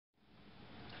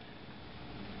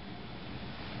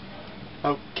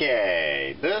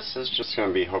Okay, this is just going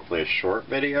to be hopefully a short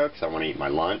video because I want to eat my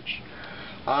lunch.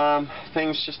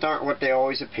 Things just aren't what they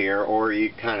always appear, or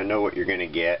you kind of know what you're going to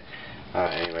get.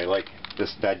 Anyway, like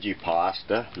this veggie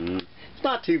pasta. It's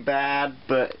not too bad,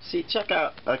 but see, check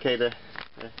out, okay, the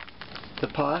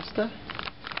pasta,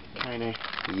 kind of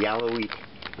yellowy,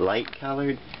 light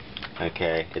colored.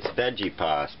 Okay, it's veggie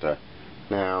pasta.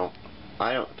 Now,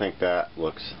 I don't think that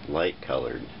looks light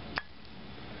colored.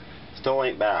 Still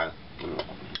ain't bad,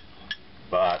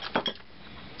 but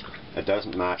it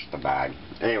doesn't match the bag.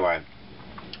 Anyway,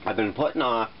 I've been putting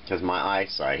off, because my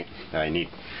eyesight, I need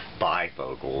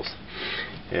bifocals,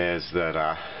 is that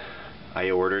I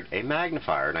ordered a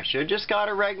magnifier, and I should have just got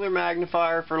a regular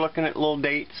magnifier for looking at little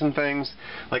dates and things,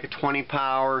 like a 20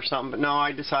 power or something, but no,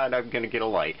 I decided I'm going to get a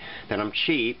light. Then I'm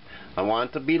cheap, I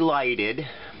want it to be lighted,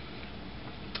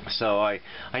 so I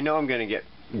know I'm going to get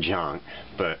junk,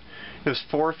 but it was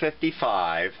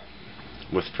 $4.55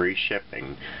 with free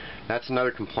shipping. That's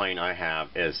another complaint I have,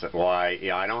 is that I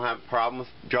don't have a problem with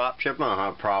drop shipping, I don't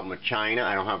have a problem with China,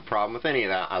 I don't have a problem with any of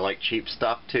that. I like cheap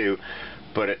stuff too,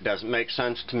 but it doesn't make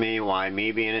sense to me why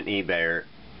me being an eBayer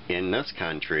in this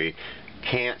country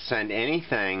can't send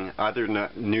anything other than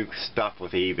new stuff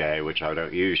with eBay, which I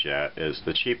don't use yet. Is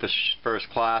the cheapest first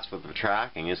class with the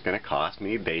tracking is going to cost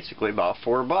me basically about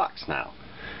 $4 now,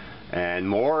 and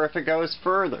more if it goes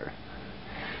further.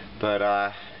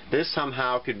 But this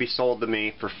somehow could be sold to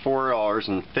me for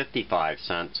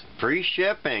 $4.55 free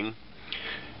shipping,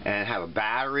 and have a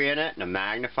battery in it and a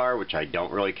magnifier, which I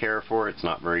don't really care for. It's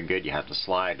not very good. You have to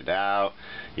slide it out.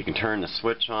 You can turn the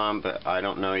switch on, but I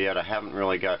don't know yet. I haven't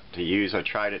really got to use. I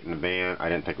tried it in the van. I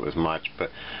didn't think it was much, but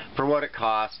for what it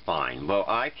costs, fine. Well,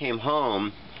 I came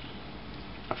home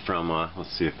from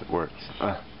let's see if it works.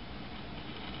 I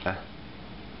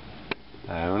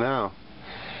don't know.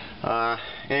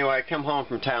 Anyway, I come home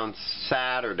from town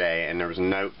Saturday, and there was a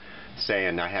note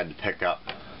saying I had to pick up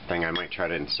thing. I might try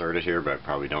to insert it here, but I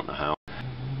probably don't know how.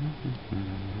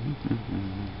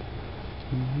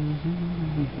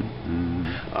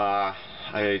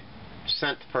 I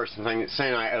sent the person thing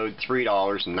saying I owed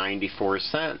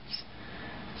 $3.94.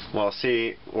 Well,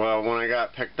 see, when I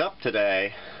got picked up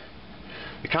today,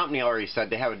 the company already said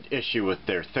they have an issue with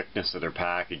their thickness of their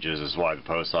packages, is why the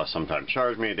post office sometimes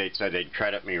charged me. They said they'd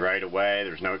credit me right away.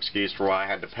 There's no excuse for why I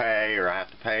had to pay or I have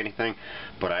to pay anything.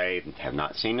 But I have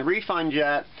not seen the refund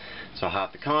yet, so I'll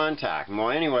have to contact them.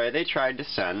 Well, anyway, they tried to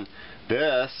send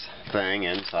this thing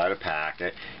inside a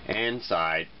packet,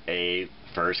 inside a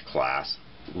first class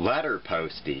letter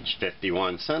postage,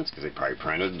 51 cents, because they probably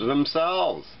printed it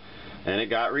themselves. And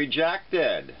it got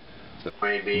rejected. So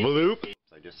maybe Loupe.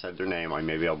 I just said their name.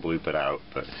 Maybe I'll bloop it out,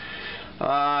 but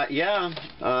yeah.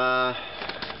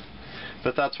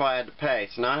 But that's why I had to pay.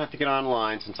 So now I have to get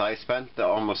online, since I spent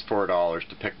almost $4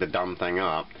 to pick the dumb thing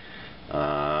up.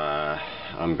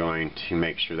 I'm going to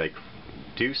make sure they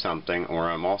do something,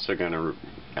 or I'm also going to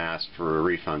ask for a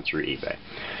refund through eBay.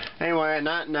 Anyway, on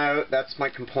that note, that's my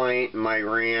complaint, my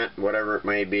rant, whatever it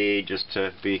may be, just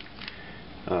to be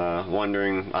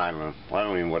wondering. I don't know. I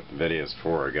don't even know what the video is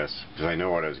for, I guess, because I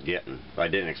know what I was getting. I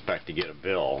didn't expect to get a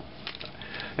bill.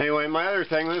 Anyway, my other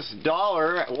thing, this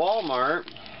 $1 at Walmart.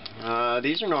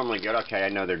 These are normally good. Okay, I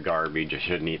know they're garbage. I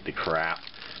shouldn't eat the crap.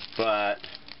 But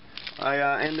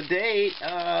and the date,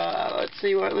 let's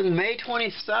see, what was May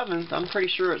 27th. I'm pretty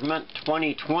sure it meant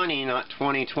 2020, not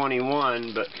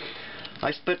 2021. But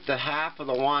I split the half of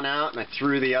the one out, and I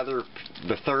threw the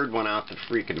third one out the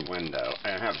freaking window.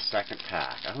 And I have a second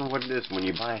pack. I don't know what it is when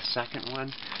you buy a second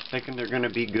one, thinking they're going to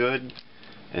be good,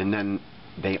 and then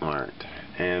they aren't.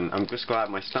 And I'm just glad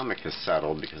my stomach has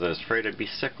settled, because I was afraid I'd be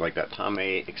sick like that time I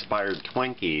ate expired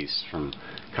Twinkies from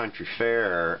Country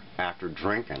Fair after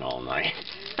drinking all night.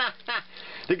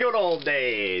 The good old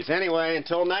days. Anyway,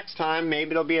 until next time, maybe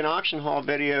there'll be an auction haul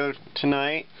video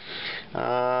tonight.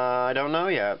 I don't know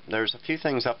yet. There's a few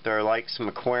things up there, like some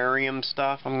aquarium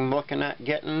stuff I'm looking at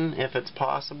getting, if it's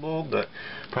possible, but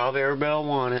probably everybody will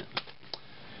want it.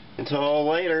 Until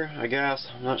later, I guess.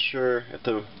 I'm not sure if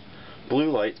the blue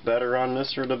light's better on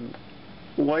this or the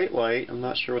white light. I'm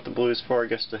not sure what the blue is for. I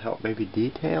guess to help maybe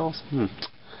details.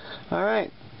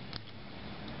 Alright.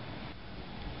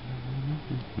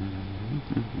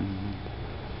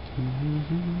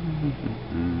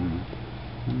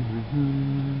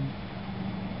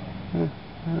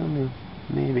 I don't know.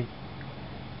 Maybe.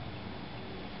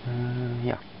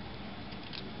 Yeah.